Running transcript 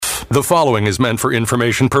The following is meant for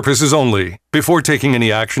information purposes only. Before taking any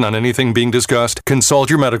action on anything being discussed, consult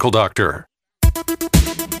your medical doctor.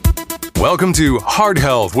 Welcome to Heart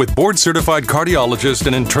Health with board-certified cardiologist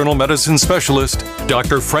and internal medicine specialist,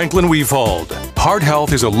 Dr. Franklin Weefald. Heart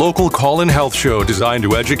Health is a local call-in health show designed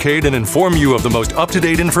to educate and inform you of the most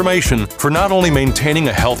up-to-date information for not only maintaining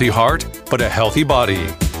a healthy heart, but a healthy body.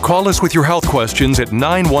 Call us with your health questions at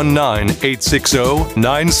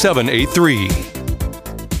 919-860-9783.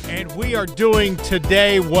 And we are doing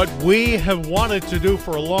today what we have wanted to do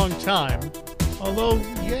for a long time. Although,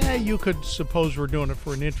 yeah, you could suppose we're doing it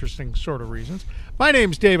for an interesting sort of reasons. My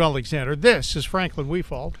name's Dave Alexander. This is Franklin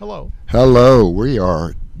Weefald. Hello. Hello. We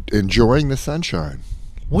are enjoying the sunshine.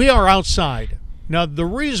 We are outside. Now, the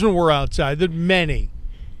reason we're outside,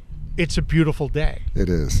 it's a beautiful day. It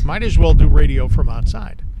is. Might as well do radio from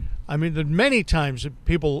outside. I mean, the many times that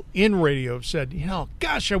people in radio have said,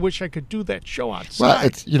 gosh, I wish I could do that show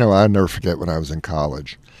outside. Well, I'll never forget when I was in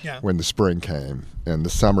college, when the spring came and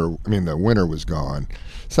the winter was gone.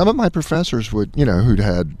 Some of my professors would, who'd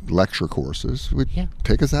had lecture courses, would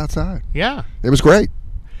take us outside. Yeah. It was great.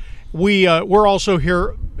 We're also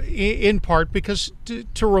here in part because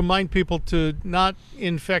to remind people to not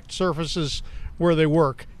infect surfaces where they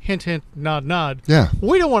work. Hint, hint, nod, nod. Yeah.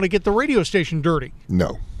 We don't want to get the radio station dirty.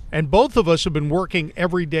 No. And both of us have been working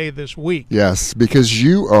every day this week. Yes, because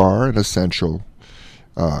you are an essential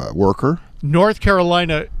worker. North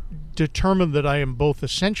Carolina determined that I am both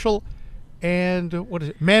essential and,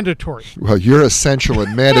 mandatory. Well, you're essential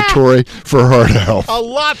and mandatory for heart health. A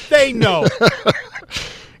lot they know.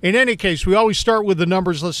 In any case, we always start with the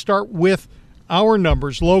numbers. Let's start with our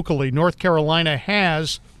numbers locally. North Carolina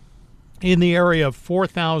has, in the area of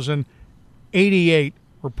 4,088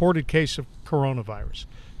 reported cases of coronavirus.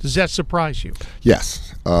 Does that surprise you?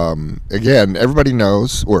 Yes. Again, everybody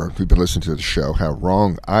knows, or who've been listening to the show, how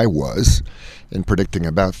wrong I was in predicting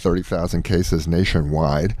about 30,000 cases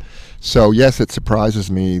nationwide. So, yes, it surprises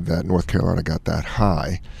me that North Carolina got that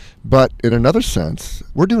high. But in another sense,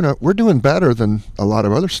 we're doing better than a lot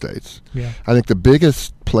of other states. Yeah. I think the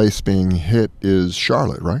biggest place being hit is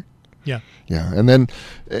Charlotte, right? Yeah. Yeah. And then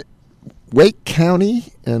Wake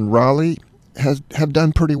County and Raleigh have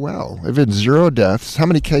done pretty well. They've had 0 deaths. How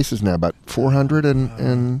many cases now? About 400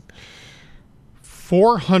 and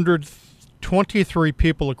 423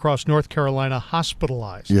 people across North Carolina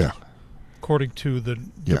hospitalized. Yeah. According to the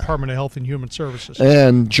Department of Health and Human Services.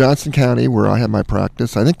 And Johnson County, where I have my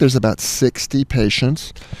practice, I think there's about 60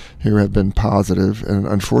 patients who have been positive, and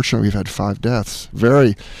unfortunately we've had 5 deaths.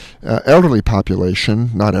 Very elderly population.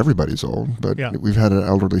 Not everybody's old, but we've had an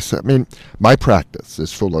elderly set. I mean, my practice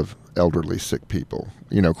is full of elderly sick people,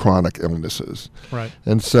 chronic illnesses. Right.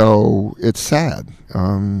 And so it's sad.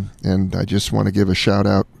 And I just want to give a shout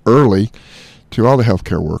out early to all the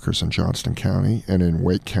healthcare workers in Johnston County and in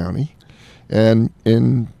Wake County and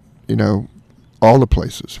in, all the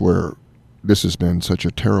places where this has been such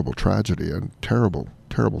a terrible tragedy and terrible,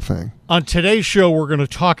 terrible thing. On today's show, we're going to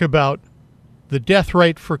talk about the death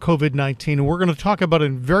rate for COVID-19, and we're going to talk about it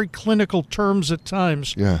in very clinical terms at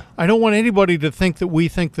times. Yeah. I don't want anybody to think that we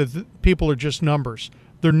think that people are just numbers.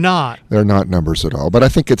 They're not. They're not numbers at all. But I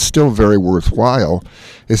think it's still very worthwhile,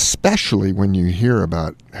 especially when you hear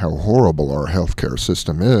about how horrible our healthcare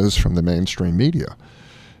system is from the mainstream media.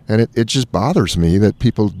 And it just bothers me that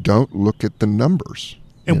people don't look at the numbers.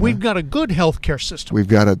 And we've got a good healthcare system. We've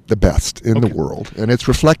got the best in the world. And it's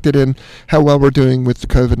reflected in how well we're doing with the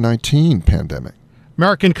COVID-19 pandemic.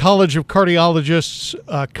 American College of Cardiologists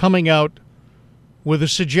coming out with a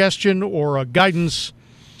suggestion or a guidance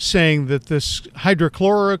saying that this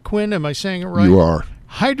hydrochloroquine, am I saying it right? You are.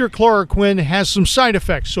 Hydrochloroquine has some side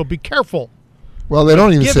effects, so be careful. Well, they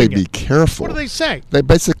don't even say be careful. What do they say? They're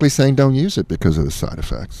basically saying don't use it because of the side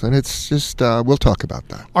effects. And it's just, we'll talk about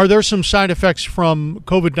that. Are there some side effects from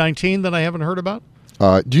COVID-19 that I haven't heard about?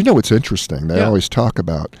 Do you know what's interesting? They always talk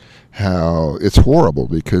about how it's horrible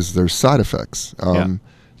because there's side effects. Do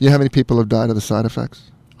you know how many people have died of the side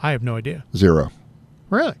effects? I have no idea. 0.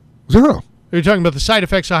 Really? 0. You're talking about the side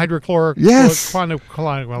effects of hydrochloroquine? Yes.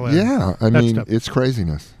 Yeah, I mean, it's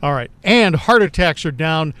craziness. All right. And heart attacks are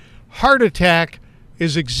down. Heart attack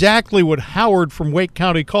is exactly what Howard from Wake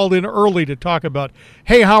County called in early to talk about.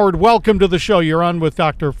 Hey, Howard, welcome to the show. You're on with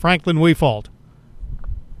Dr. Franklin Weefald.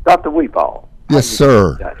 Dr. Weefald. Yes,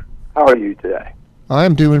 sir. How are you today?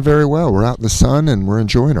 I'm doing very well. We're out in the sun, and we're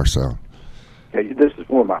enjoying ourselves. Okay, this is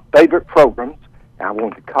one of my favorite programs, and I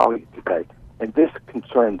wanted to call you today. And this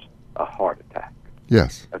concerns a heart attack.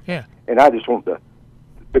 Yes. Okay. Yeah. And I just want to,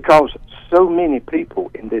 because so many people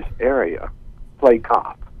in this area play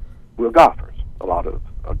golf. We're golfers, a lot of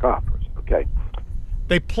golfers, okay?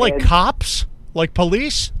 They play And- cops like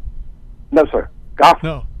police? No, sir. Golf.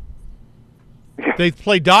 No. They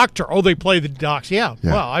play doctor. Oh, they play the docs. Yeah.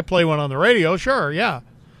 Yeah. Well, I play one on the radio. Sure. Yeah.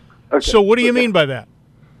 Okay. So what do you mean by that?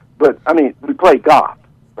 But, I mean, we play golf,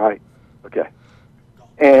 right? Okay.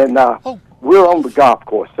 And we're on the golf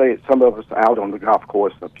course. Say some of us out on the golf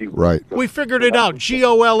course a few Right. We figured it out.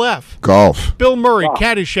 GOLF. Golf. Bill Murray, Golf.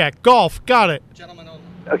 Caddyshack, golf. Got it.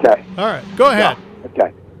 Okay. All right. Go ahead.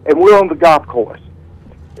 Okay. And we're on the golf course.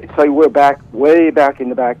 Say we're way back in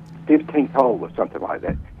the back, 15th hole or something like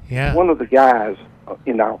that. Yeah. One of the guys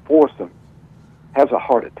in our foursome has a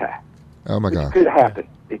heart attack. Oh my It God. could happen.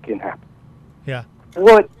 It can happen. Yeah.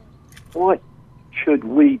 What should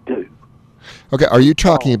we do? Okay, are you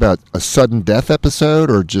talking about a sudden death episode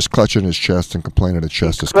or just clutching his chest and complaining of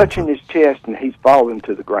chest Clutching discomfort? his chest and he's falling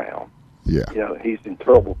to the ground. Yeah. You know, he's in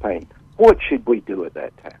terrible pain. What should we do at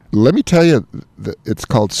that time? Let me tell you, it's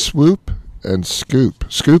called swoop and scoop.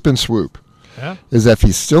 Scoop and swoop. Yeah. Is if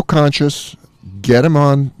he's still conscious, get him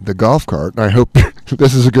on the golf cart. And I hope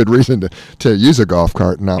this is a good reason to use a golf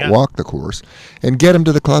cart and not Yeah. walk the course. And get him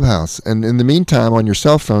to the clubhouse. And in the meantime, on your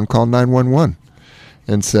cell phone, call 911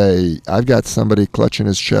 and say, I've got somebody clutching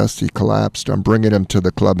his chest. He collapsed. I'm bringing him to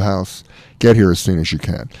the clubhouse. Get here as soon as you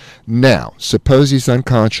can. Now, suppose he's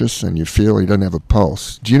unconscious and you feel he doesn't have a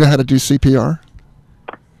pulse. Do you know how to do CPR?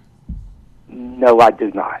 No, I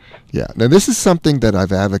do not. Yeah. Now, this is something that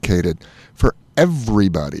I've advocated for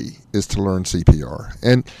everybody is to learn CPR.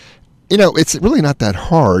 And, you know, it's really not that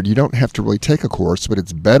hard. You don't have to really take a course, but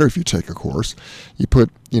it's better if you take a course. You put,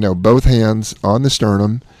 both hands on the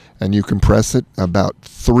sternum and you compress it about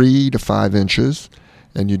 3 to 5 inches,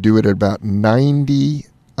 and you do it at about 90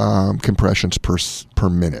 compressions per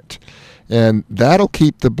minute. And that'll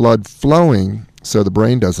keep the blood flowing so the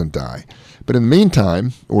brain doesn't die. But in the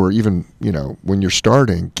meantime, or even, when you're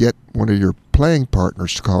starting, get one of your playing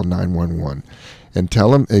partners to call 911 and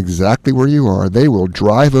tell them exactly where you are. They will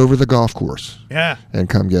drive over the golf course Yeah. and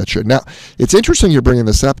come get you. Now, it's interesting you're bringing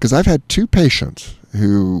this up because I've had 2 patients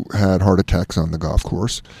who had heart attacks on the golf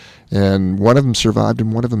course, and one of them survived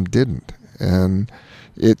and one of them didn't. And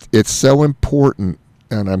it's so important,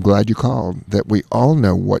 and I'm glad you called, that we all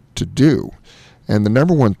know what to do. And the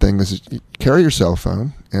number one thing is carry your cell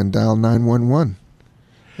phone and dial 911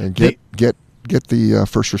 and get the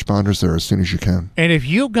first responders there as soon as you can. And if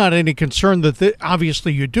you've got any concern that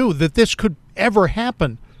obviously you do, that this could ever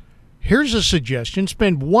happen, here's a suggestion.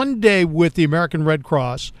 Spend one day with the American Red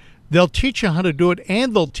Cross. They'll teach you how to do it,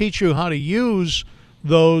 and they'll teach you how to use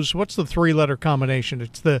those, what's the 3-letter combination?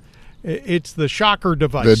 It's the shocker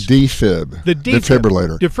device. The defib. The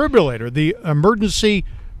defibrillator. Defibrillator, the emergency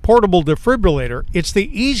portable defibrillator. It's the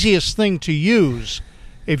easiest thing to use.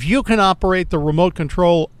 If you can operate the remote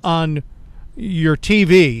control on your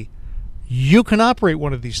TV, you can operate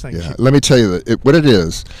one of these things. Yeah, let me tell you what it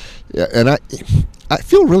is. Yeah, and I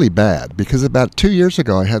feel really bad because about 2 years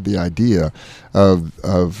ago I had the idea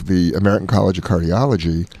of the American College of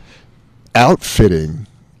Cardiology outfitting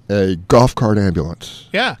a golf cart ambulance.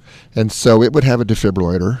 Yeah. And so it would have a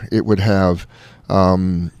defibrillator. It would have,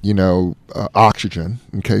 oxygen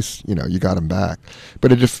in case, you got them back.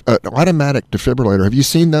 But an automatic defibrillator, have you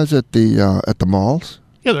seen those at the malls?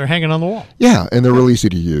 Yeah, they're hanging on the wall. Yeah, and they're real easy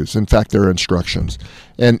to use. In fact, there are instructions.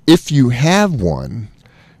 And if you have one,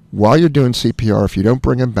 while you're doing CPR, if you don't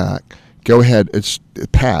bring them back, go ahead, it's a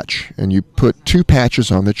patch, and you put 2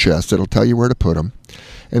 patches on the chest. It'll tell you where to put them.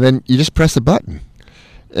 And then you just press a button.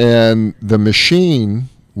 And the machine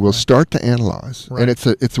will start to analyze. Right. And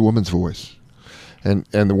it's a woman's voice. And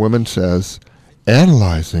the woman says,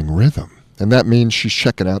 analyzing rhythm. And that means she's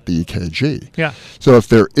checking out the EKG. Yeah. So if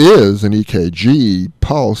there is an EKG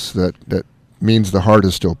pulse that means the heart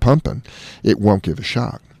is still pumping, it won't give a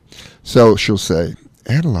shock. So she'll say,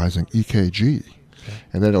 analyzing EKG. Okay.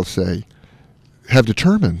 And then it'll say, have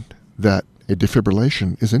determined that a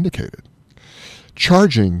defibrillation is indicated.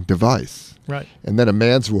 Charging device. Right. And then a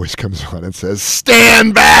man's voice comes on and says,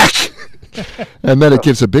 stand back! And then it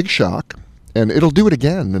gives a big shock, and it'll do it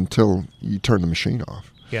again until you turn the machine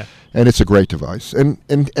off. Yeah. And it's a great device. And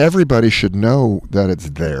everybody should know that it's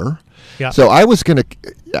there. Yeah. So I was going to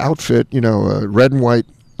outfit, a red and white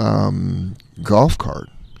golf cart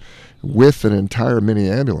with an entire mini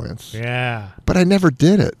ambulance. Yeah. But I never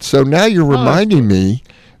did it. So now you're reminding me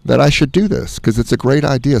that I should do this because it's a great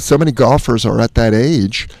idea. So many golfers are at that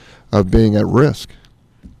age of being at risk.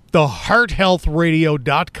 The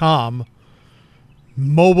hearthealthradio.com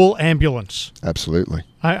mobile ambulance. Absolutely.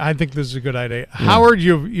 I think this is a good idea. Yeah. Howard,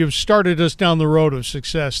 you've started us down the road of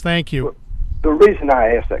success. Thank you. The reason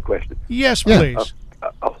I asked that question. Yes, please.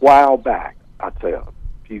 A while back, I'd say a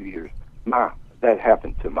few years, my that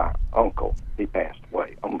happened to my uncle. He passed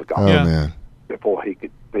away on the golf Oh, Yeah. man. before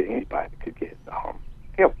anybody could get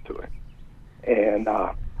help to him. And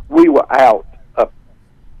we were out a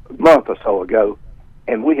month or so ago,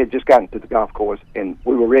 and we had just gotten to the golf course, and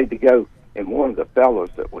we were ready to go. And one of the fellows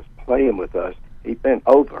that was playing with us, he bent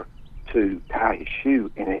over to tie his shoe,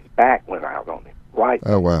 and his back went out on him right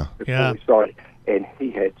Oh, wow. before Yeah. we started. And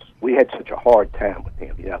we had such a hard time with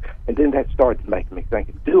him, And then that started making me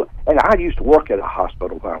think, and I used to work at a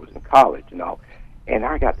hospital when I was in college and all, and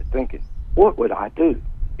I got to thinking, what would I do?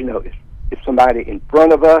 If somebody in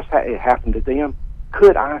front of us, it happened to them,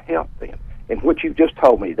 could I help them? And what you just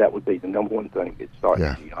told me, that would be the number one thing that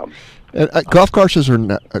started. Yeah. And golf courses are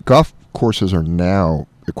now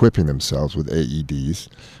equipping themselves with AEDs,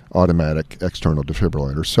 automatic external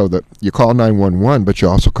defibrillators, so that you call 911, but you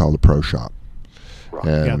also call the pro shop Right.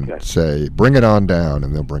 and Okay. say, bring it on down,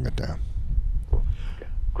 and they'll bring it down.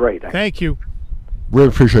 Great. Thank you. Really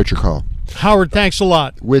appreciate your call. Howard, thanks a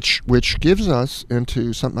lot. Which gives us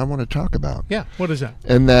into something I want to talk about. Yeah, what is that?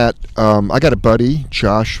 And that I got a buddy,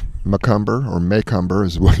 Josh Macumber, or Maycumber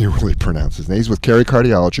is what he really pronounces. He's with Cary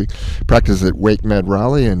Cardiology, practices at Wake Med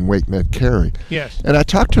Raleigh and Wake Med Cary. Yes. And I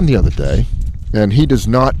talked to him the other day, and he does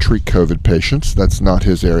not treat COVID patients. That's not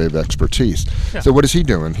his area of expertise. Yeah. So what is he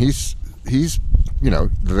doing? He's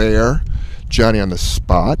there, Johnny on the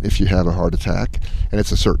spot if you have a heart attack, and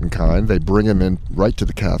it's a certain kind. They bring him in right to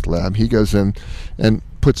the cath lab. He goes in and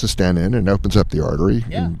puts a stent in and opens up the artery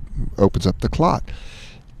and opens up the clot.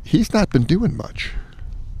 He's not been doing much.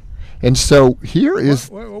 And so here is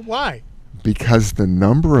Why? because the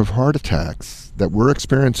number of heart attacks that we're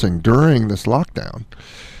experiencing during this lockdown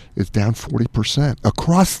is down 40%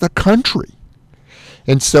 across the country.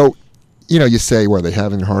 And so, you say, well, are they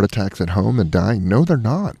having heart attacks at home and dying? No, they're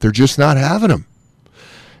not. They're just not having them.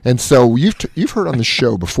 And so you've heard on the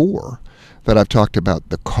show before that I've talked about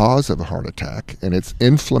the cause of a heart attack, and it's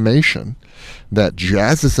inflammation that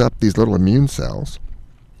jazzes up these little immune cells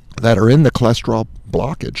that are in the cholesterol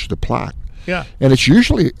blockage, the plaque. Yeah. And it's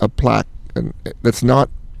usually a plaque that's not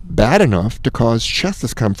bad enough to cause chest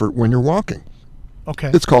discomfort when you're walking.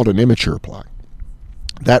 Okay. It's called an immature plaque.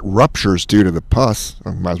 That ruptures due to the pus,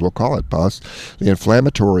 I might as well call it pus, the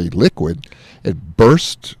inflammatory liquid. It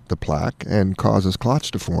bursts the plaque and causes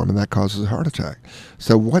clots to form, and that causes a heart attack.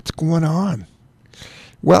 So what's going on?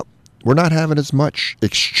 Well, we're not having as much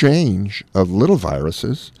exchange of little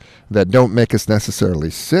viruses that don't make us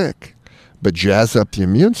necessarily sick, but jazz up the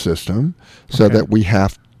immune system so Okay. that we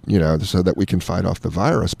have, so that we can fight off the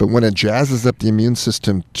virus. But when it jazzes up the immune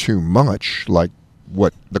system too much, like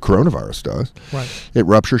what the coronavirus does, Right. it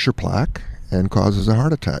ruptures your plaque and causes a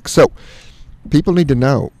heart attack. So people need to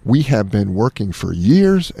know we have been working for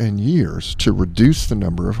years and years to reduce the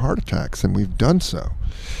number of heart attacks, and we've done so.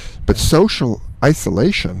 But social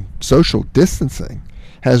isolation, social distancing,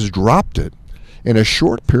 has dropped it in a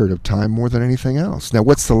short period of time more than anything else. Now,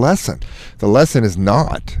 what's the lesson? The lesson is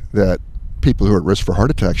not that people who are at risk for heart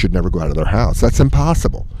attack should never go out of their house. That's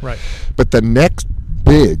impossible. Right. But the next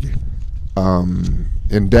big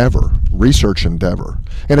research endeavor,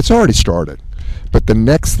 and it's already started, but the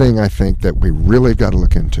next thing I think that we really got to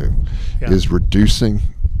look into is reducing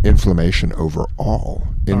inflammation overall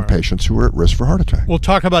in All right. patients who are at risk for heart attack. We'll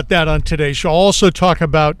talk about that on today's show. I'll also talk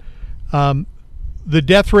about the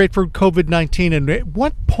death rate for COVID-19, and at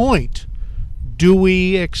what point do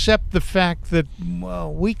we accept the fact that,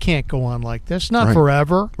 well, we can't go on like this, not Right.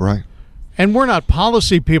 forever. Right. And we're not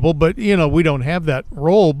policy people, but, we don't have that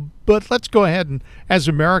role. But let's go ahead and, as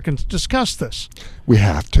Americans, discuss this. We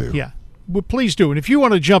have to. Yeah, well, please do. And if you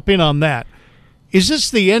want to jump in on that, is this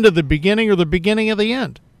the end of the beginning or the beginning of the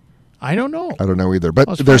end? I don't know. I don't know either. But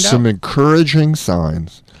Let's there's find some out. encouraging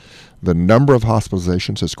signs. The number of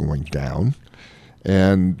hospitalizations is going down,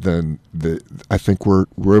 and then I think we're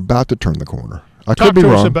about to turn the corner. I could be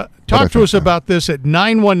wrong. Talk to us about this at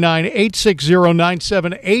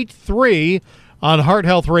 919-860-9783 on Heart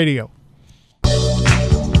Health Radio.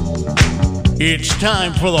 It's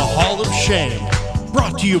time for the Hall of Shame,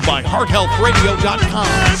 brought to you by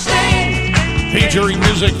HeartHealthRadio.com. Featuring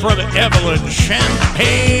music from Evelyn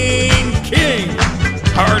Champagne King.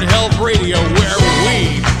 Heart Health Radio, where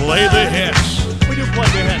we play the hits. We do play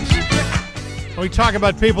the hits. We talk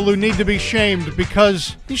about people who need to be shamed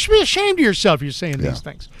because you should be ashamed of yourself. You're saying these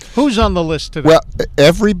things. Who's on the list today? Well,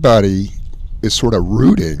 everybody is sort of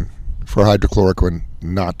rooting for hydrochloroquine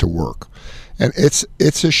not to work. And it's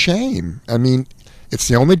a shame. I mean, it's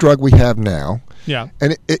the only drug we have now. Yeah.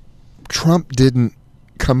 And Trump didn't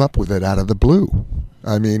come up with it out of the blue.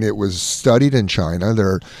 I mean, it was studied in China.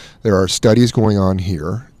 There are studies going on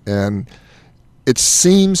here. And it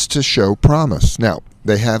seems to show promise. Now,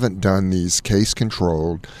 they haven't done these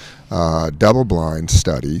case-controlled, double-blind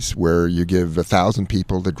studies where you give 1,000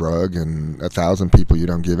 people the drug and 1,000 people you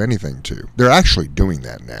don't give anything to. They're actually doing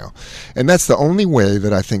that now. And that's the only way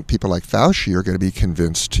that I think people like Fauci are going to be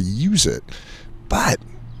convinced to use it. But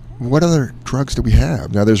what other drugs do we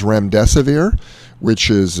have? Now, there's remdesivir, which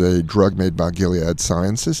is a drug made by Gilead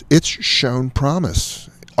Sciences. It's shown promise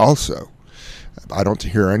also. I don't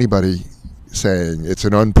hear anybody saying it's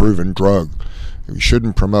an unproven drug. We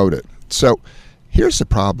shouldn't promote it. So here's the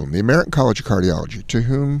problem. The American College of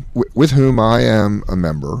Cardiology, with whom I am a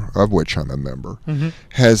member, of which I'm a member,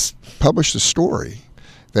 has published a story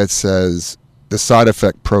that says the side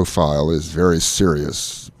effect profile is very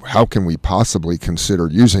serious. How can we possibly consider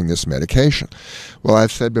using this medication? Well,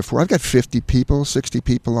 I've said before, I've got 50 people, 60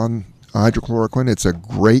 people on hydrochloroquine. It's a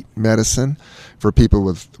great medicine for people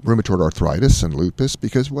with rheumatoid arthritis and lupus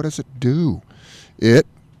because what does it do? It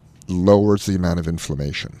lowers the amount of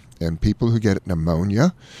inflammation. And people who get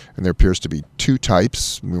pneumonia, and there appears to be two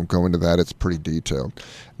types, we won't go into that, it's pretty detailed,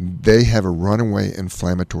 they have a runaway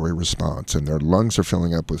inflammatory response, and their lungs are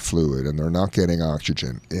filling up with fluid, and they're not getting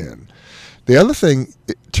oxygen in. The other thing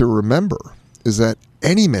to remember is that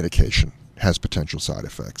any medication has potential side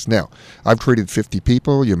effects. Now, I've treated 50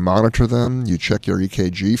 people. You monitor them. You check your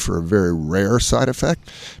EKG for a very rare side effect.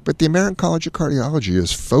 But the American College of Cardiology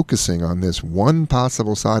is focusing on this one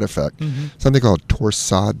possible side effect, something called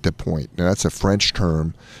torsade de pointe. Now, that's a French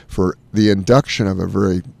term for the induction of a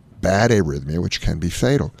very bad arrhythmia, which can be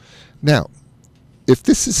fatal. Now, if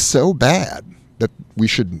this is so bad that we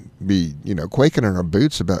should be, quaking in our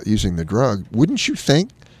boots about using the drug, wouldn't you think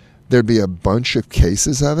there'd be a bunch of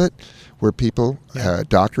cases of it where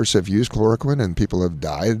doctors have used chloroquine and people have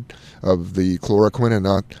died of the chloroquine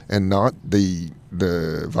and not the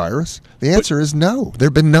virus? The answer is no. There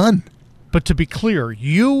have been none. But to be clear,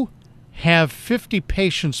 you have 50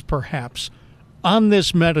 patients perhaps on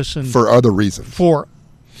this medicine for other reasons. For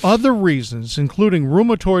other reasons, including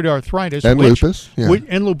rheumatoid arthritis and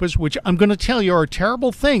lupus, which I'm going to tell you are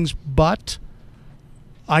terrible things, but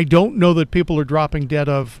I don't know that people are dropping dead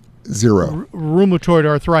of zero rheumatoid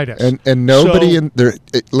arthritis. And nobody in there.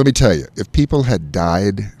 Let me tell you, if people had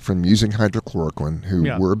died from using hydrochloroquine who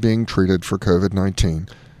were being treated for COVID-19,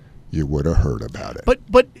 you would have heard about it.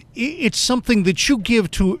 But it's something that you give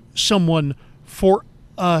to someone for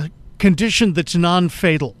a condition that's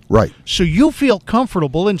non-fatal. Right. So you feel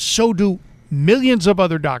comfortable, and so do millions of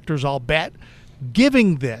other doctors, I'll bet,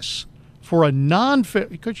 giving this for a non-fatal,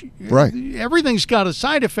 because everything's got a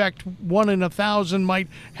side effect. 1 in 1,000 might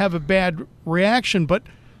have a bad reaction, but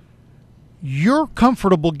you're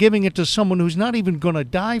comfortable giving it to someone who's not even going to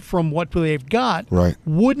die from what they've got. Right.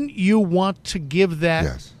 Wouldn't you want to give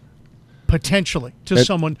that potentially to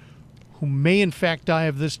someone who may in fact die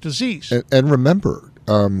of this disease? And remember,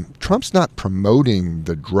 Trump's not promoting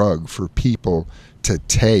the drug for people to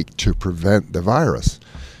take to prevent the virus.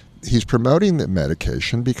 He's promoting the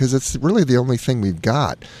medication because it's really the only thing we've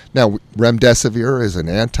got. Now, remdesivir is an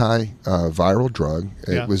antiviral drug.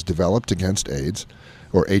 It was developed against AIDS,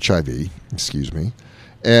 or HIV, excuse me,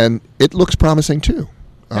 and it looks promising too.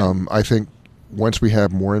 I think once we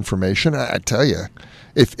have more information, I tell you,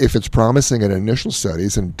 if it's promising in initial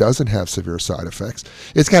studies and doesn't have severe side effects,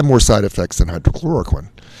 it's got more side effects than hydrochloroquine.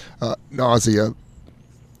 Nausea,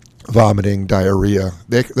 vomiting, diarrhea,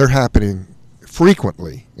 they're happening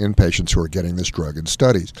frequently in patients who are getting this drug in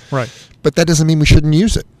studies. Right. But that doesn't mean we shouldn't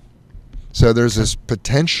use it. So there's this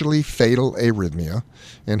potentially fatal arrhythmia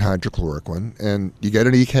in hydrochloroquine, and you get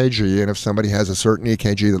an EKG, and if somebody has a certain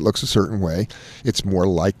EKG that looks a certain way, it's more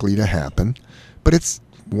likely to happen. But it's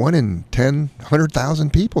 1 in 10,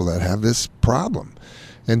 100,000 people that have this problem.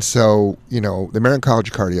 And so, the American College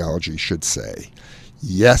of Cardiology should say,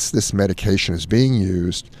 yes, this medication is being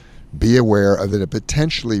used. Be aware of a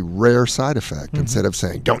potentially rare side effect instead of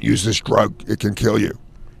saying, don't use this drug, it can kill you.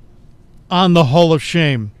 On the Hall of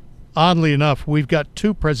Shame, oddly enough, we've got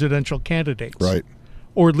 2 presidential candidates. Right.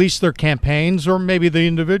 Or at least their campaigns, or maybe the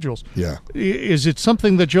individuals. Yeah. Is it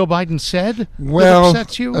something that Joe Biden said that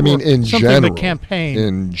upsets you? I mean, in general,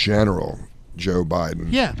 Joe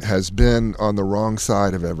Biden has been on the wrong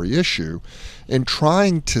side of every issue in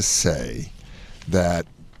trying to say that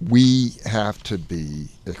we have to be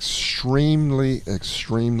extremely,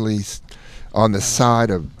 extremely on the side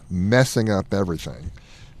of messing up everything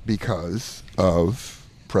because of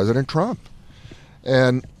President Trump.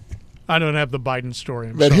 And I don't have the Biden story.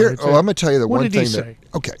 I'm going to tell you the one thing. What did he say?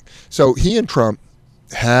 Okay, so he and Trump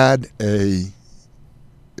had a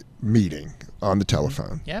meeting on the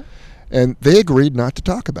telephone. And they agreed not to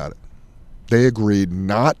talk about it. They agreed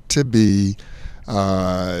not to be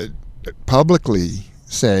publicly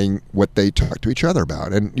saying what they talk to each other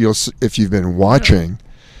about. And if you've been watching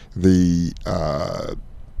the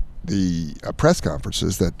press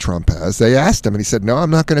conferences that Trump has, they asked him, and he said, "No,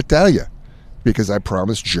 I'm not going to tell you because I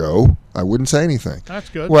promised Joe I wouldn't say anything." That's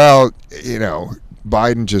good. Well,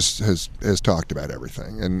 Biden just has talked about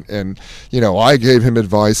everything, and I gave him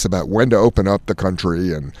advice about when to open up the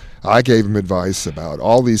country, and I gave him advice about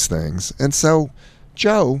all these things. And so,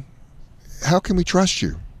 Joe, how can we trust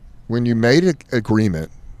you when you made an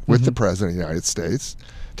agreement with the President of the United States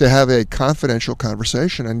to have a confidential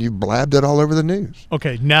conversation and you blabbed it all over the news?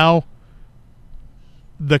 Okay, now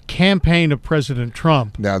the campaign of President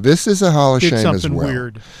Trump. Now, this is a hall of did shame as something well.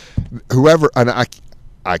 weird. Whoever, and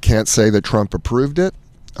I can't say that Trump approved it,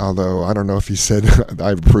 although I don't know if he said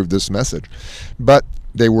I approved this message, but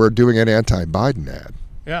they were doing an anti-Biden ad.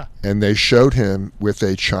 Yeah. And they showed him with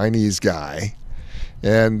a Chinese guy,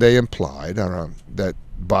 and they implied that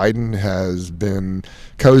Biden has been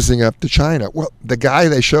cozying up to China. Well, the guy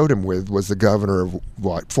they showed him with was the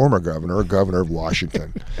former governor of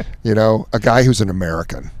Washington, a guy who's an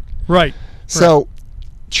American. Right. So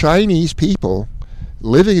Chinese people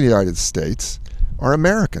living in the United States are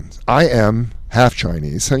Americans. I am half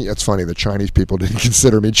Chinese. It's funny, the Chinese people didn't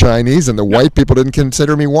consider me Chinese, and the white people didn't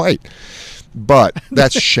consider me white. But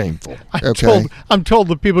that's shameful. I'm told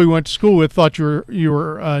the people you went to school with thought you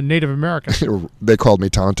were Native American. They called me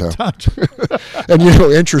Tonto. And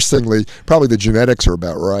interestingly, probably the genetics are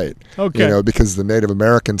about right. Okay. Because the Native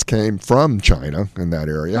Americans came from China in that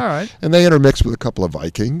area. All right. And they intermixed with a couple of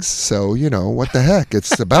Vikings. So, what the heck?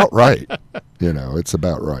 It's about right. It's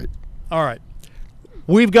about right. All right.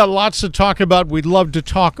 We've got lots to talk about. We'd love to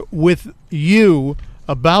talk with you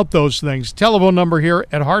about those things. Telephone number here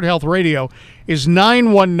at Heart Health Radio is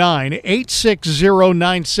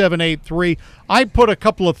 919-860-9783. I put a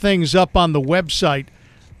couple of things up on the website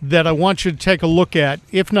that I want you to take a look at,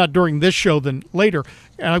 if not during this show, then later.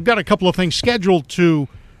 And I've got a couple of things scheduled to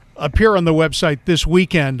appear on the website this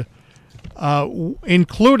weekend,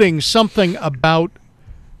 including something about,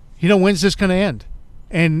 when's this going to end?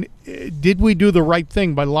 And did we do the right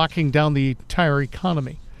thing by locking down the entire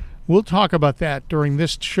economy? We'll talk about that during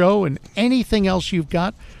this show and anything else you've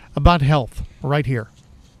got about health right here.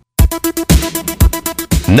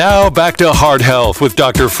 Now back to Heart Health with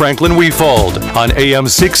Dr. Franklin Weefald on AM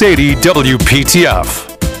 680 WPTF.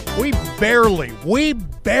 We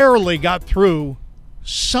barely got through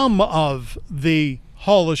some of the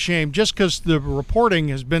Hall of Shame just because the reporting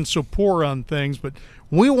has been so poor on things, but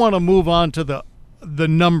we want to move on to the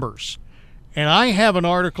numbers. And I have an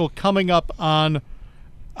article coming up on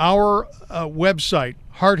our website,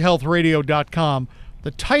 hearthealthradio.com,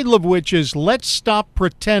 the title of which is "Let's Stop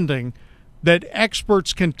Pretending That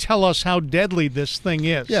Experts Can Tell Us How Deadly This Thing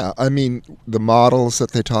Is." Yeah, the models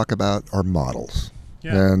that they talk about are models.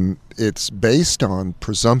 Yeah. And it's based on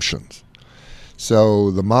presumptions. So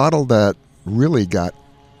the model that really got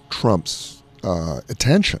Trump's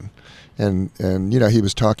attention, and he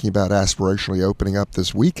was talking about aspirationally opening up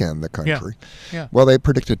this weekend the country. Yeah. Well, they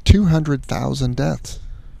predicted 200,000 deaths.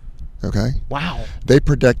 Okay. Wow. They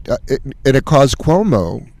predict it caused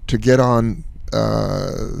Cuomo to get on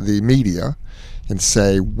the media and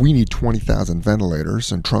say we need 20,000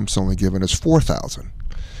 ventilators, and Trump's only given us 4,000.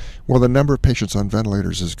 Well, the number of patients on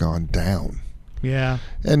ventilators has gone down. Yeah.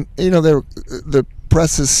 And the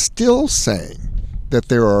press is still saying that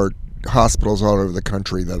there are hospitals all over the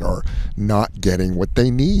country that are not getting what they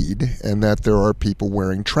need, and that there are people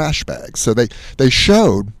wearing trash bags. So they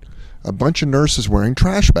showed a bunch of nurses wearing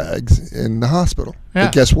trash bags in the hospital. Yeah.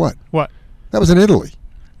 But guess what? What? That was in Italy.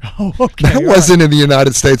 Oh, okay. That wasn't in the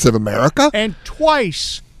United States of America. And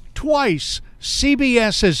twice,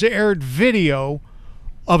 CBS has aired video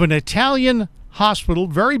of an Italian hospital,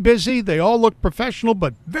 very busy. They all look professional,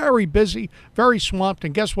 but very busy, very swamped.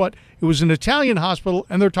 And guess what? It was an Italian hospital,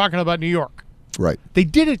 and they're talking about New York. Right. They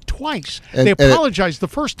did it twice. They apologized the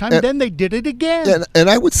first time, then they did it again. And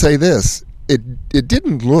I would say this, it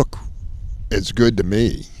didn't look as good to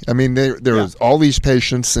me. There was all these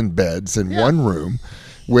patients in beds in one room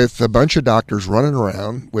with a bunch of doctors running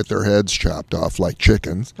around with their heads chopped off like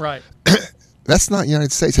chickens. Right. That's not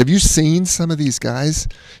United States. Have you seen some of these guys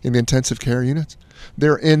in the intensive care units?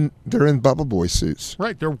 They're in Bubble Boy suits.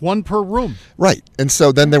 Right. They're one per room. Right. And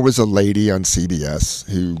so then there was a lady on CBS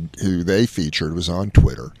who they featured, was on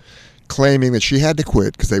Twitter, claiming that she had to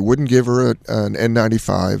quit because they wouldn't give her an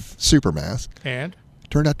N95 super mask. And?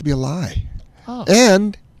 Turned out to be a lie. Oh.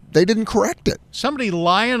 And they didn't correct it. Somebody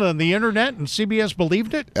lying on the internet and CBS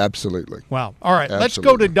believed it? Absolutely. Wow. All right. Absolutely. Let's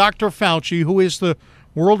go to Dr. Fauci, who is the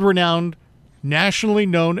world-renowned, nationally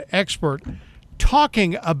known expert,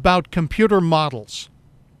 talking about computer models.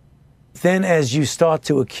 Then as you start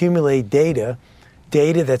to accumulate data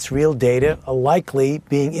that's real data, likely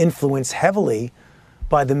being influenced heavily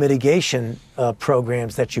by the mitigation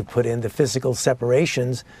programs that you put in, the physical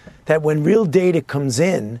separations, that when real data comes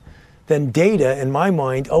in, then data, in my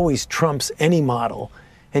mind, always trumps any model.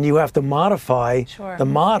 And you have to modify the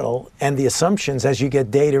model and the assumptions as you get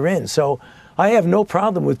data in. So I have no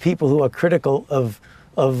problem with people who are critical of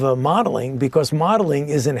modeling, because modeling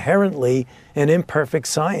is inherently an imperfect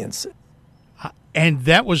science. And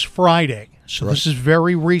that was Friday. So This is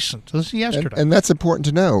very recent. This is yesterday. And that's important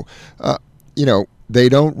to know. They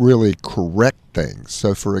don't really correct things.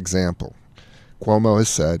 So, for example, Cuomo has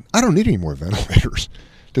said, I don't need any more ventilators.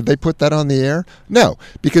 Did they put that on the air? No,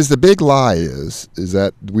 because the big lie is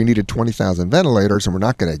that we needed 20,000 ventilators and we're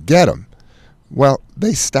not going to get them. Well,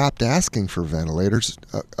 they stopped asking for ventilators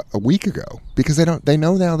a week ago because they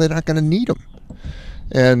know now they're not going to need them.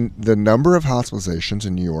 And the number of hospitalizations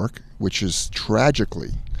in New York, which is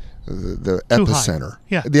tragically the epicenter,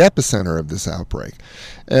 the epicenter of this outbreak,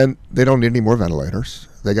 and they don't need any more ventilators.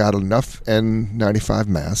 They got enough N95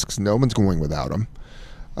 masks. No one's going without them.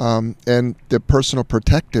 And the personal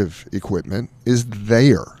protective equipment is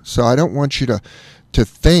there. So I don't want you to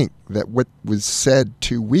think that what was said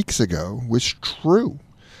 2 weeks ago was true.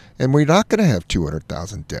 And we're not going to have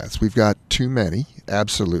 200,000 deaths. We've got too many,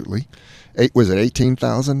 absolutely. Was it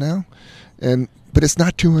 18,000 now? But it's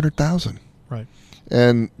not 200,000. Right.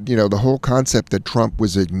 And, the whole concept that Trump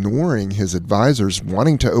was ignoring his advisors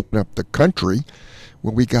wanting to open up the country,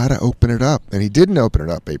 well, we got to open it up. And he didn't open it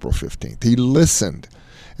up April 15th. He listened.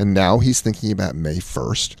 And now he's thinking about May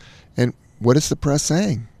 1st. And what is the press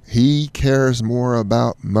saying? He cares more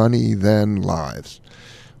about money than lives.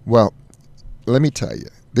 Well, let me tell you,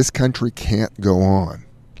 this country can't go on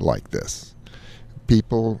like this.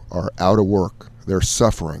 People are out of work. They're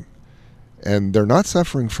suffering. And they're not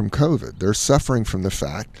suffering from COVID. They're suffering from the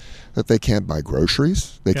fact that they can't buy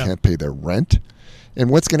groceries. They can't pay their rent. And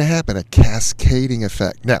what's going to happen? A cascading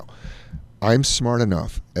effect. Now, I'm smart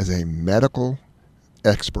enough as a medical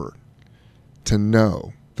expert to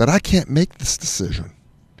know that I can't make this decision.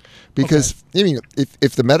 Because,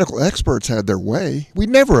 if the medical experts had their way, we'd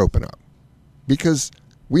never open up. Because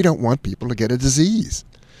we don't want people to get a disease.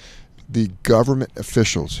 The government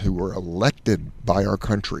officials who were elected by our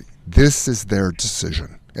country, this is their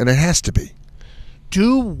decision, and it has to be.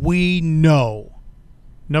 Do we know,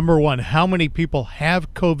 number one, how many people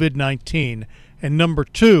have COVID-19, and number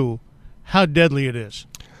two, how deadly it is?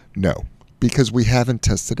 No, because we haven't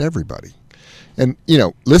tested everybody. And,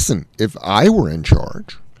 listen, if I were in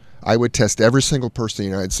charge, I would test every single person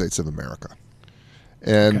in the United States of America.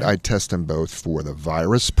 And I'd test them both for the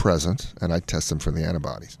virus present, and I'd test them for the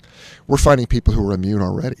antibodies. We're finding people who are immune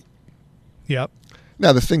already. Yep.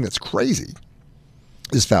 Now, the thing that's crazy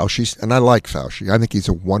is Fauci, and I like Fauci. I think he's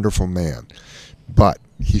a wonderful man. But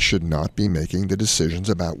he should not be making the decisions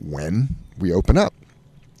about when we open up.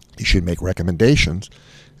 He should make recommendations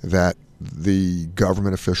that the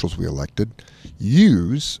government officials we elected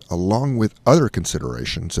use along with other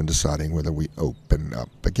considerations in deciding whether we open up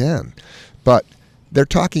again. But they're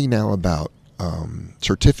talking now about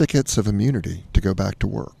certificates of immunity to go back to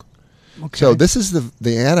work. Okay. So this is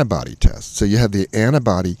the antibody test. So you have the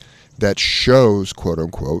antibody that shows, quote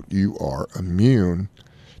unquote, you are immune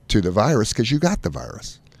to the virus because you got the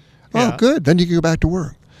virus. Yeah. Oh, good. Then you can go back to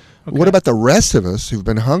work. Okay. What about the rest of us who've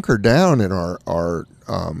been hunkered down in our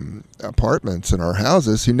apartments and our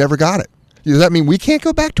houses who never got it? Does that mean we can't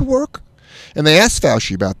go back to work? And they asked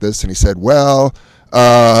Fauci about this, and he said, well,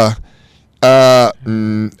 that's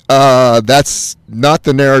not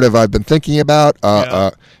the narrative I've been thinking about.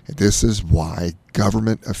 This is why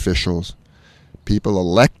government officials, people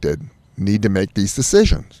elected, need to make these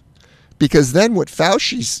decisions. Because then what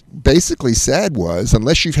Fauci basically said was,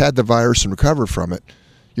 unless you've had the virus and recovered from it,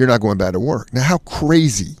 you're not going back to work. Now, how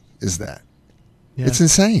crazy is that? Yeah. It's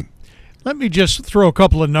insane. Let me just throw a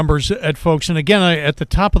couple of numbers at folks. And again, at the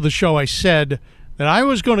top of the show, I said that I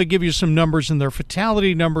was going to give you some numbers, and their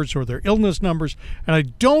fatality numbers or their illness numbers. And I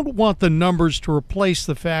don't want the numbers to replace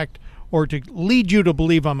the fact or to lead you to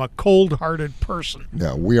believe I'm a cold-hearted person.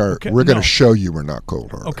 No, we are. Okay? We're going to show you we're not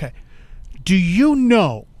cold-hearted. Okay. Do you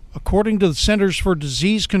know, according to the Centers for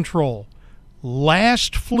Disease Control,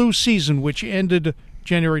 last flu season, which ended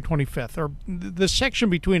January 25th, or the section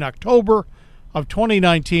between October of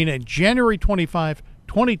 2019 and January 25,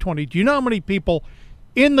 2020, do you know how many people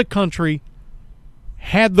in the country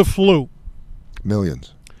had the flu?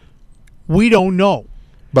 Millions. We don't know.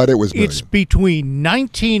 But it was millions. It's between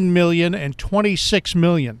 19 million and 26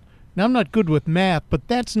 million. Now, I'm not good with math, but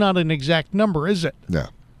that's not an exact number, is it? No.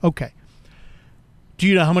 Okay. Do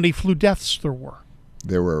you know how many flu deaths there were?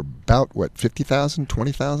 There were about, 50,000,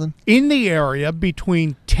 20,000? In the area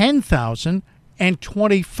between 10,000 and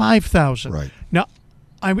 25,000. Right. Now,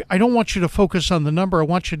 I don't want you to focus on the number. I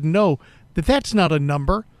want you to know that that's not a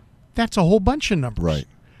number. That's a whole bunch of numbers. Right.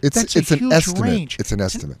 That's It's a an huge estimate. range. It's an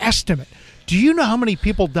estimate. Estimate. Do you know how many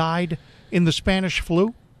people died in the Spanish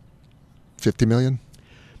flu? 50 million?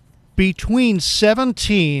 Between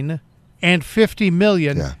 17 and 50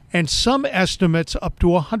 million, Yeah. and some estimates up to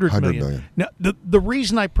 100 100 million. million. Now, the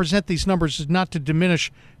reason I present these numbers is not to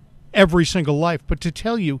diminish every single life, but to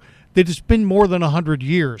tell you that it's been more than 100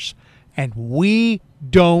 years, and we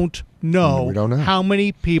don't know, We don't know. how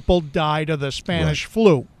many people died of the Spanish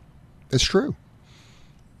flu. It's true.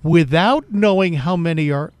 Without knowing how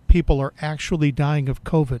many people are actually dying of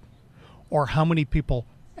COVID or how many people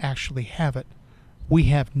actually have it, we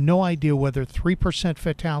have no idea whether 3%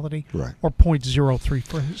 fatality Right. or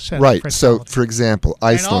 0.03% Right. fatality. So, for example,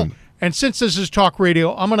 Iceland. And since this is talk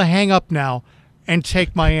radio, I'm going to hang up now and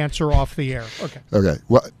take my answer off the air. Okay. Okay.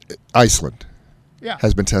 Well, Iceland Yeah.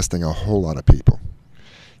 has been testing a whole lot of people.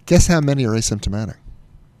 Guess how many are asymptomatic?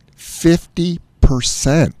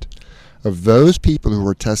 50% of those people who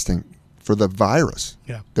are testing for the virus.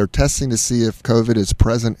 Yeah. They're testing to see if COVID is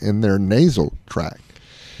present in their nasal tract.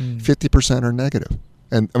 50% are negative.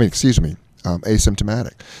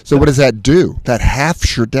 Asymptomatic. So what does that do? That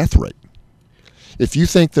halves your death rate. If you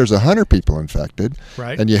think there's 100 people infected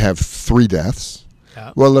Right. and you have 3 deaths,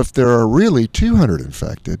 Yeah. well, if there are really 200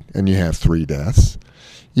 infected and you have 3 deaths,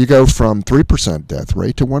 you go from 3% death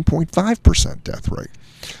rate to 1.5% death rate.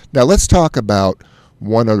 Now, let's talk about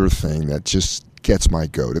one other thing that just gets my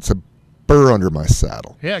goat. It's a burr under my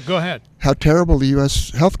saddle. Yeah, go ahead. How terrible the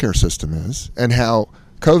U.S. healthcare system is and how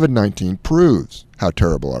COVID-19 proves how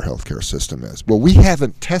terrible our healthcare system is. Well, we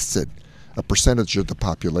haven't tested a percentage of the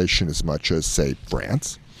population as much as, say,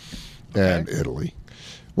 France and Italy.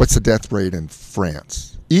 What's the death rate in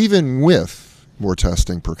France? Even with more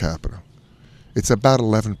testing per capita, it's about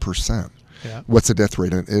 11%. Yeah. What's the death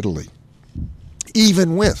rate in Italy?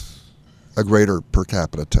 Even with a greater per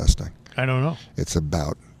capita testing, I don't know. it's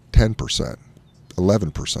about 10%,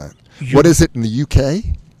 11%. What is it in the UK?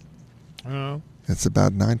 I don't know. It's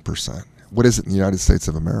about 9%. What is it in the United States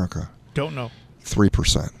of America? Don't know.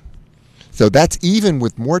 3%. So that's even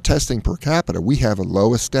with more testing per capita, we have a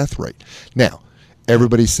lowest death rate. Now,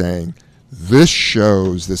 everybody's saying this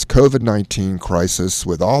shows this COVID-19 crisis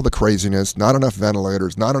with all the craziness, not enough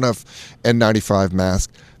ventilators, not enough N95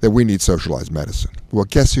 masks, that we need socialized medicine. Well,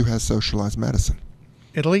 guess who has socialized medicine?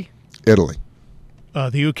 Italy? Italy,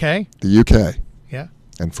 The UK? the UK, Yeah.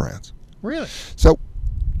 and France. Really? So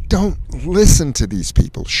don't listen to these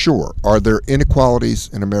people. Sure. Are there inequalities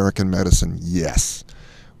in American medicine? Yes.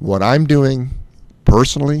 What I'm doing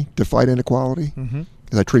personally to fight inequality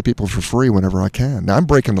is I treat people for free whenever I can. Now, I'm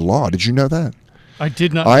breaking the law. Did you know that? I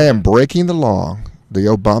did not. I am breaking the law, the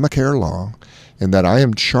Obamacare law, in that I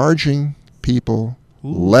am charging people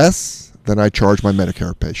less than I charge my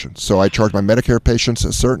Medicare patients. So I charge my Medicare patients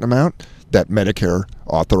a certain amount that Medicare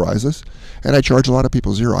authorizes, and I charge a lot of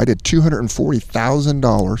people zero. I did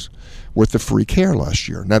 $240,000 worth of free care last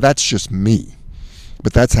year. Now, that's just me,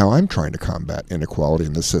 but that's how I'm trying to combat inequality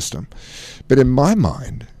in the system. But in my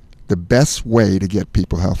mind, the best way to get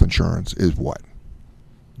people health insurance is what?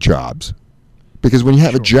 Jobs. Because when you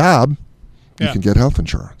have a job, you Yeah. can get health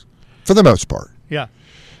insurance, for the most part. Yeah.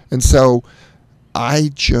 And so I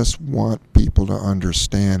just want people to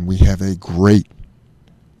understand we have a great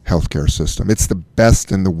healthcare system. It's the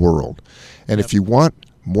best in the world. And if you want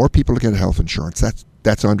more people to get health insurance,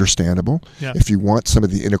 that's understandable. Yeah. If you want some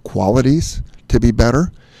of the inequalities to be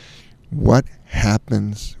better, what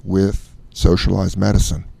happens with socialized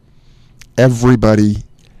medicine? Everybody,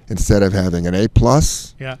 instead of having an A+,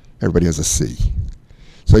 Yeah. everybody has a C.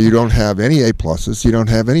 So you don't have any A pluses, you don't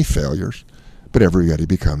have any failures, but everybody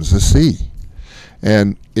becomes a C.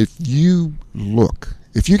 And if you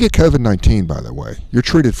get COVID-19, by the way, you're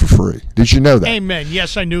treated for free. Did you know that? Amen.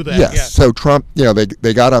 Yes, I knew that. Yes. Yeah. So Trump,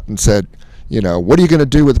 they got up and said, what are you going to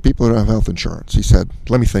do with the people who don't have health insurance? He said,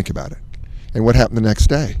 let me think about it. And what happened the next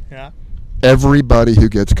day? Yeah. Everybody who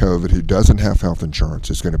gets COVID who doesn't have health insurance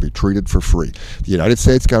is going to be treated for free. The United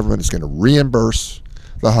States government is going to reimburse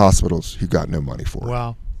the hospitals who got no money for it.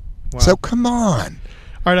 Wow. So come on.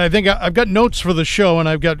 All right, I think I've got notes for the show, and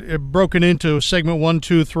I've got it broken into segment 1,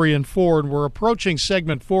 2, 3, and 4, and we're approaching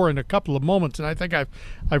segment 4 in a couple of moments. And I think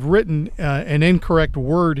I've written an incorrect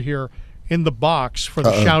word here in the box for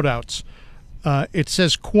the shout-outs. It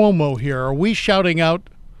says Cuomo here. Are we shouting out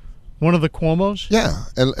One of the Cuomos? Yeah,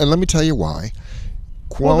 and let me tell you why.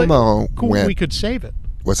 Well, went. We could save it.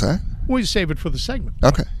 What's that? We save it for the segment.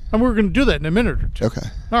 Okay. And we're going to do that in a minute or two. Okay.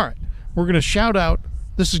 All right. We're going to shout out.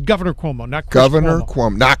 This is Governor Cuomo, not Chris Governor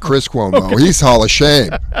Cuomo, not Chris Cuomo. Okay. He's Hall of Shame.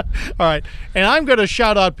 All right. And I'm going to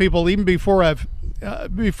shout out people even before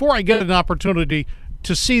I get an opportunity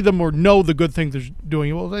to see them or know the good thing they're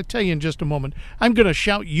doing. Well, I'll tell you in just a moment. I'm going to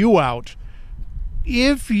shout you out.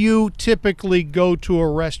 If you typically go to a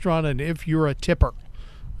restaurant and if you're a tipper,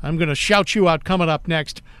 I'm going to shout you out coming up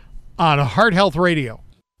next on Heart Health Radio.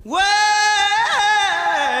 Well,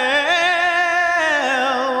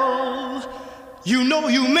 you know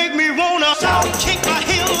you make me wanna kick my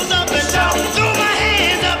heels up and throw my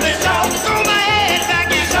hands up and throw my head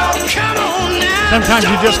back and come on now. Sometimes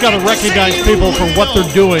you just got to recognize people for what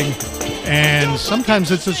they're doing, and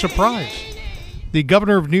sometimes it's a surprise. The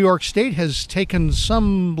governor of New York State has taken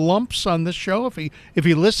some lumps on this show. If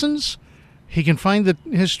he listens, he can find that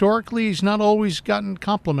historically he's not always gotten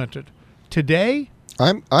complimented. Today,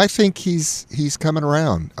 I think he's coming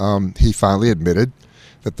around. He finally admitted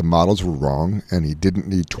that the models were wrong and he didn't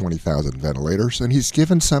need 20,000 ventilators, and he's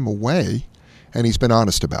given some away, and he's been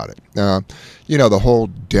honest about it. The whole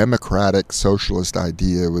democratic socialist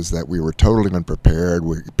idea was that we were totally unprepared.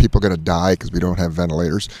 People are going to die because we don't have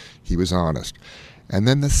ventilators. He was honest. And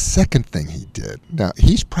then the second thing he did, now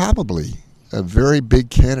he's probably a very big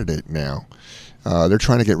candidate now. They're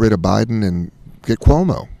trying to get rid of Biden and get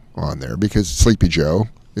Cuomo on there because Sleepy Joe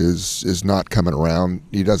is not coming around.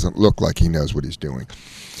 He doesn't look like he knows what he's doing.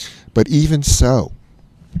 But even so,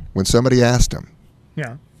 when somebody asked him,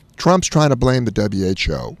 Trump's trying to blame the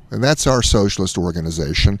WHO, and that's our socialist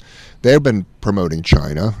organization. They've been promoting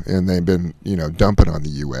China, and they've been, dumping on the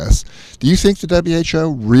U.S. Do you think the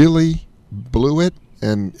WHO really blew it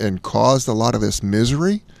and caused a lot of this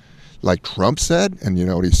misery, like Trump said? And you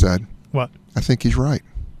know what he said? What? I think he's right.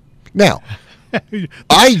 Now,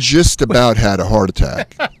 I just about had a heart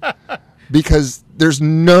attack because there's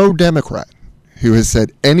no Democrat who has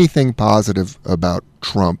said anything positive about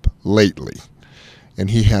Trump lately. And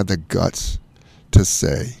he had the guts to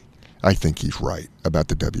say, I think he's right about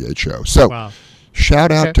the WHO. So,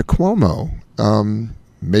 Shout out to Cuomo.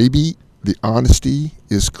 Maybe the honesty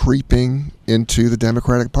is creeping into the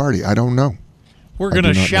Democratic Party. I don't know. We're going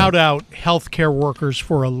to shout out healthcare workers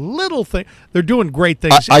for a little thing. They're doing great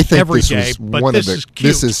things I think every this day, was but one this of the, is cute.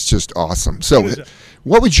 This is just awesome. So,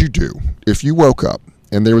 what would you do if you woke up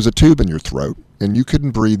and there was a tube in your throat and you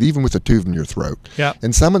couldn't breathe, even with a tube in your throat? Yeah.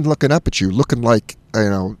 And someone looking up at you, looking like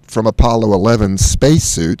from Apollo 11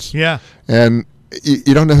 spacesuits. Yeah. And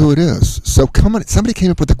you don't know who it is. So somebody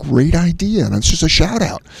came up with a great idea, and it's just a shout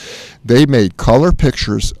out. They made color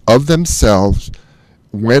pictures of themselves,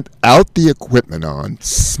 went out the equipment on,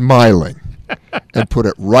 smiling, and put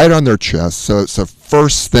it right on their chest. So it's the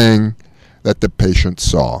first thing that the patient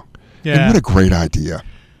saw. Yeah. And what a great idea.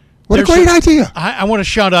 What a great idea. I want to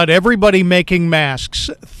shout out everybody making masks.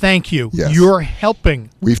 Thank you. Yes. You're helping.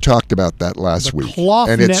 We've talked about that last week. Cloth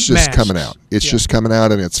and it's just masks. coming out. It's just coming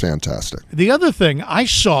out, and it's fantastic. The other thing, I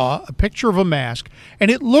saw a picture of a mask, and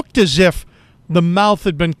it looked as if the mouth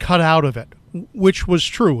had been cut out of it, which was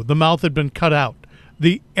true. The mouth had been cut out.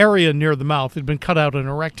 The area near the mouth had been cut out in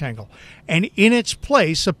a rectangle. And in its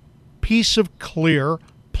place, a piece of clear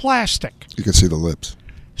plastic. You can see the lips.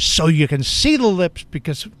 So you can see the lips,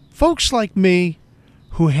 because folks like me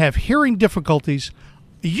who have hearing difficulties,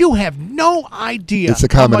 you have no idea it's a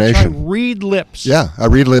combination. how much I read lips. Yeah, I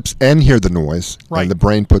read lips and hear the noise, Right. and the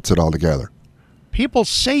brain puts it all together. People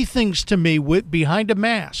say things to me behind a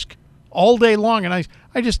mask all day long, and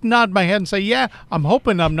I just nod my head and say, yeah, I'm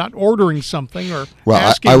hoping I'm not ordering something or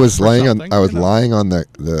asking I was for laying something, on I was lying on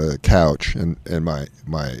the couch, and my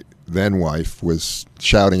then wife was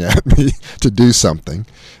shouting at me to do something.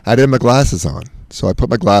 I didn't have my glasses on. So I put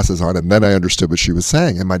my glasses on, and then I understood what she was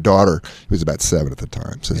saying. And my daughter, who was about 7 at the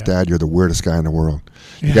time, says, Dad, you're the weirdest guy in the world.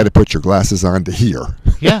 You got to put your glasses on to hear.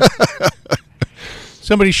 Yeah.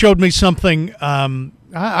 Somebody showed me something.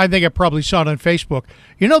 I think I probably saw it on Facebook.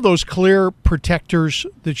 You know those clear protectors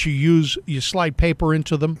that you use? You slide paper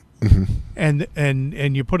into them,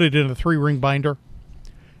 and you put it in a 3-ring binder.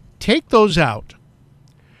 Take those out.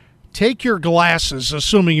 Take your glasses,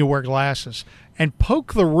 assuming you wear glasses, and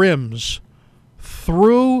poke the rims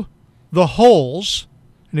through the holes,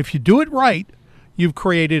 and if you do it right, you've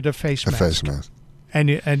created a face mask. A face mask.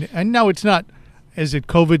 And no, it's not. Is it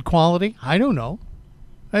COVID quality? I don't know.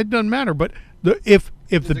 It doesn't matter. But if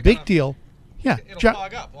the big deal, Yeah. It'll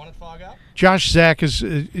fog up. Want it to fog up? Josh Zach is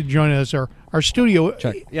joining us, our studio,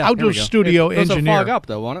 outdoor studio engineer. It'll fog up,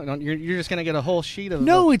 though, won't it? You're just going to get a whole sheet of...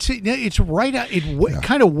 No, it's right out. It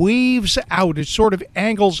kind of weaves out. It sort of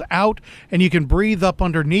angles out, and you can breathe up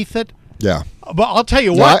underneath it. Yeah. But I'll tell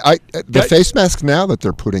you what. The face masks now that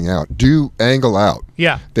they're putting out do angle out.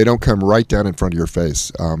 Yeah. They don't come right down in front of your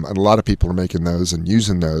face. And a lot of people are making those and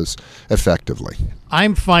using those effectively.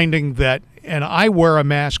 I'm finding that, and I wear a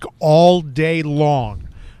mask all day long.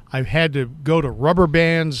 I've had to go to rubber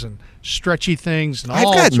bands and stretchy things. And I've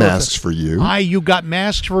got masks for you. You got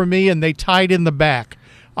masks for me, and they tied in the back.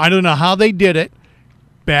 I don't know how they did it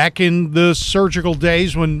back in the surgical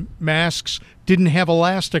days when masks didn't have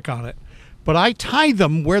elastic on it. But I tie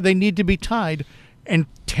them where they need to be tied, and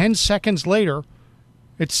 10 seconds later,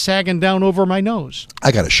 it's sagging down over my nose.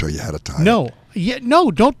 I got to show you how to tie it. No,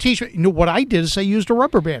 don't teach me. What I did is I used a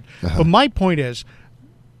rubber band. But my point is,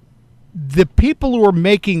 the people who are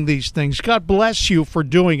making these things, God bless you for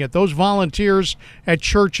doing it. Those volunteers at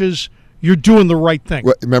churches, you're doing the right thing.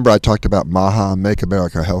 Well, remember I talked about MAHA, Make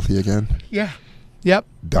America Healthy Again? Yeah. Yep.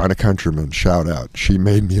 Donna Countryman, shout out. She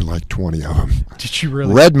made me like 20 of them. Did she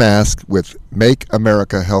really? Red mask with Make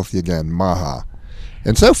America Healthy Again, MAHA.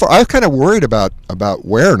 And so far, I'm kind of worried about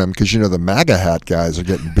wearing them because, the MAGA hat guys are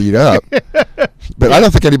getting beat up. But I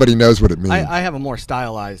don't think anybody knows what it means. I have a more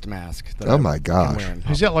stylized mask. Oh, my gosh.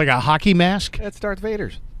 Is it like a hockey mask? It's Darth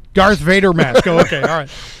Vader's. Darth Vader mask. Oh, okay. All right.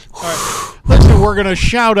 Listen, we're going to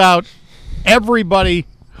shout out everybody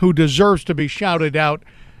who deserves to be shouted out,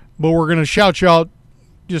 but we're going to shout you out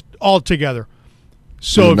just all together.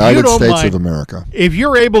 So United States of America. If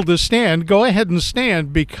you're able to stand, go ahead and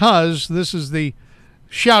stand, because this is the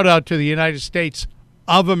shout out to the United States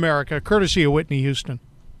of America, courtesy of Whitney Houston.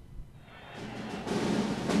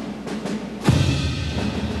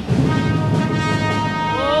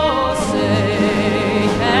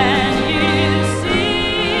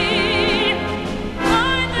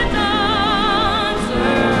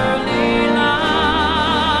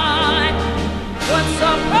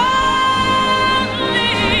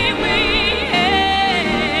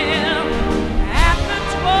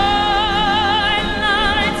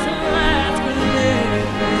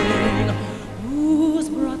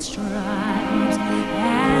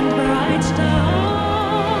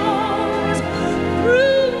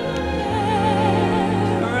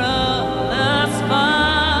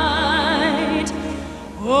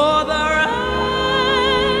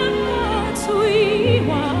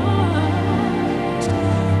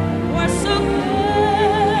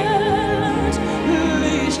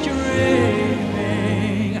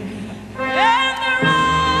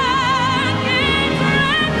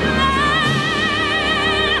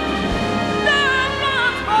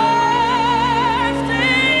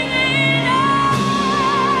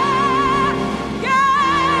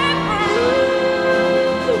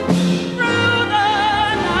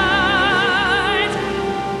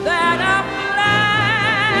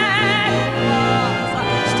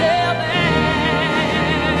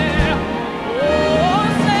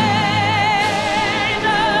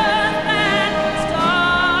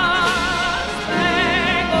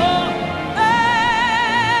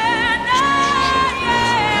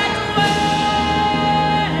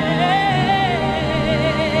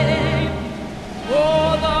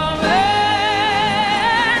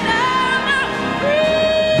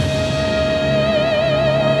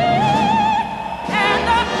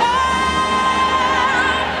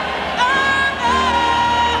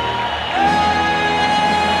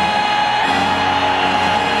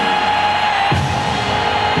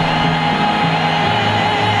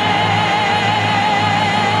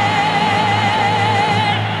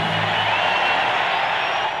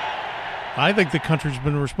 I think the country's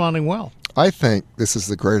been responding well. I think this is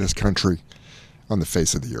the greatest country on the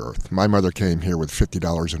face of the earth. My mother came here with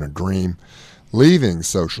 $50 and a dream, leaving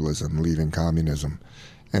socialism, leaving communism,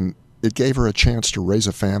 and it gave her a chance to raise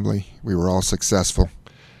a family. We were all successful.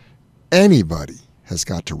 Anybody has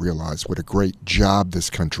got to realize what a great job this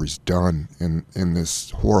country's done in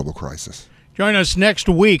this horrible crisis. Join us next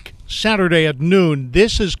week, Saturday at noon.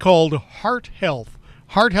 This is called Heart Health.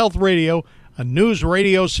 Heart Health Radio, a News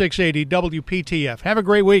Radio 680 WPTF. Have a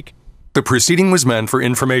great week. The proceeding was meant for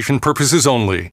information purposes only.